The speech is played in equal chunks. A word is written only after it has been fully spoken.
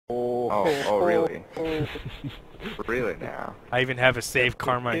Oh, really? Really now? I even have a Save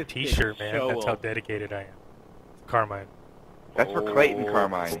Carmine t-shirt, man. show That's how off. dedicated I am. Carmine. That's for Clayton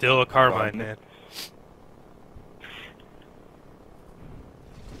Carmine. Still a Carmine, man.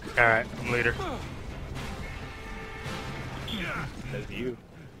 Alright, I'm leader. That's you.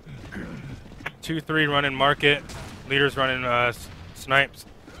 2-3 running market. Leader's running snipes.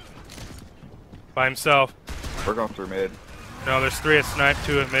 By himself. We're going through mid. No, there's 3 at snipe,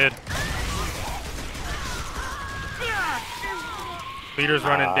 2 at mid. Leader's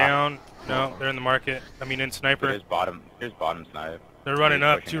running down. No, they're in the market. I mean, in sniper. Here's bottom snipe. They're running He's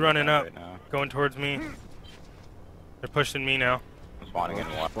up. pushing 2 running snipe up. right now. Going towards me. They're pushing me now. I'm spawning in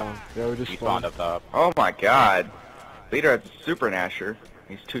one. Yeah, we just He spawned up top. Oh my god. Leader has a super nasher.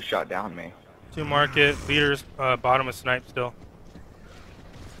 He's 2 shot down me. 2 market. Leader's bottom of snipe still.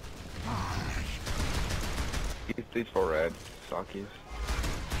 He's full red. Sockies.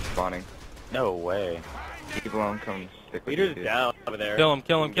 Spawning. No way. Keep alone, come stick with Leader's you. down over there. Kill him,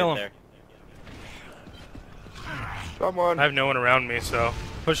 kill him, Get kill him. there. Someone. I have no one around me, so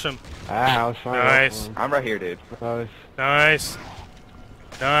push him. I was fine. Nice. I'm right here, dude. Nice. Nice.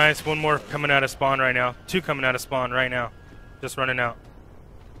 Nice. 1 more coming out of spawn right now. 2 coming out of spawn right now. Just running out.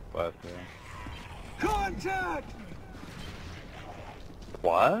 What? Contact!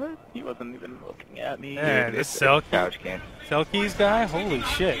 What? He wasn't even looking at me. Man, Dude, this it's a couch can. Selkies guy? Holy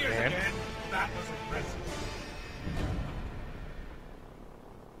shit, man. That was impressive.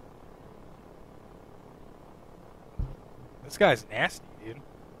 This guy's nasty, dude.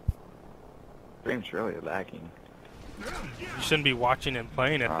 Stream's really lagging. You shouldn't be watching and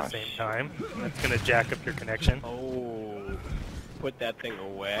playing at the same time. That's gonna jack up your connection. Oh, put that thing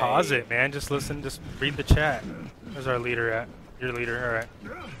away. Pause it, man. Just listen. Just read the chat. Where's our leader at? Your leader. All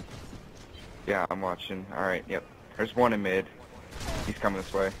right. Yeah, I'm watching. Alright, yep. There's 1 in mid. He's coming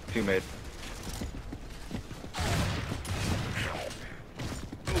this way. 2 mid.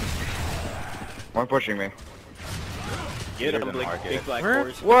 One pushing me. Get him, Leader's in the big market. black Where?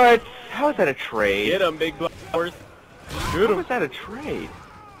 horse. What? How is that a trade? Get him, big black horse. How is that a trade?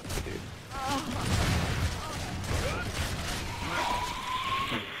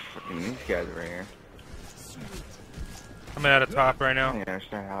 Fucking these guys over here. Coming out of top right I now. don't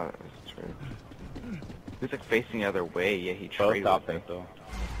understand how it was a trade. He's like facing the other way, yeah, he Both traded top with me. though.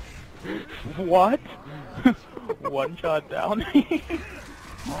 What? One shot down. Did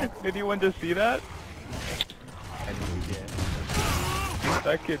anyone just see that?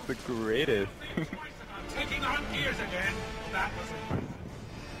 That kid's the greatest. Taking on gears again. That was impressive.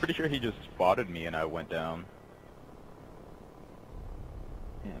 Pretty sure he just spotted me and I went down.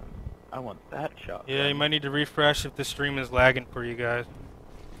 Yeah, I want that shot. Yeah, you might need to refresh if the stream is lagging for you guys.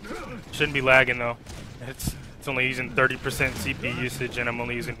 Shouldn't be lagging though. It's only using 30% CPU usage, and I'm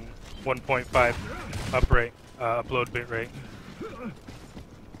only using 1.5 upload bit rate.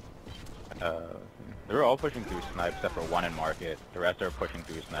 They're all pushing through snipe except for 1 in market. The rest are pushing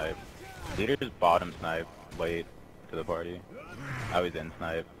through snipe. Leader's bottom snipe late to the party. I was in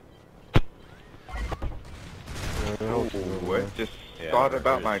snipe. What? Just Yeah, thought we're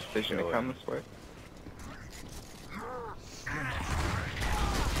about just my decision to chilling. come this way?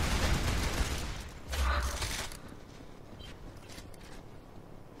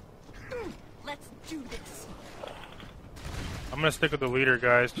 Let's do this. I'm gonna stick with the leader,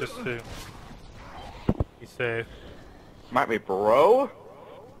 guys, just to be safe. Might be bro?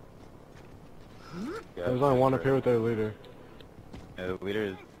 Yeah, There's only 1 up here with their leader. yeah, the leader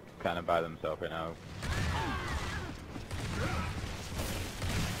is kind of by themselves right now.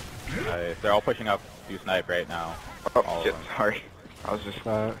 They're all pushing up through snipe right now. Oh All of shit, them. sorry. I was just...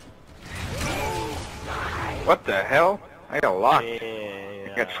 Alright. What the hell? I got locked. Yeah.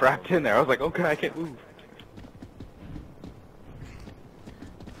 I got trapped in there. I was like, okay, I can't move.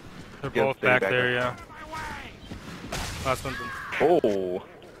 They're Yeah, both stay back back there, up. yeah. Last one's in. Oh.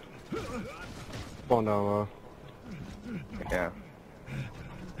 Spawn down low. Yeah.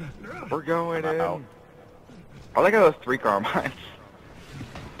 We're going I'm in. out. I like how those 3 Carmines.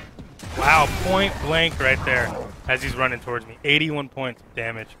 Wow, point blank right there as he's running towards me. 81 points of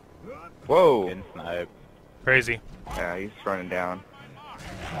damage. Whoa. In snipe. Crazy. Yeah, he's running down.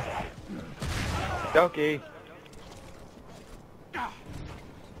 Doki. I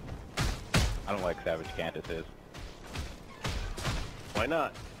don't like Savage Candaces. Why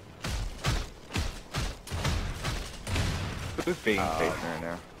not? Who's being taken right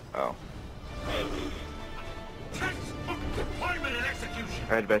now? Oh. Textbook deployment and execution.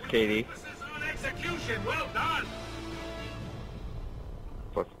 I had best KD. This is on execution. Well done.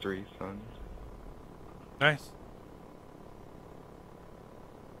 +3 sons. Nice.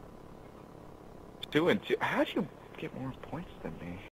 2 and 2. How'd you get more points than me?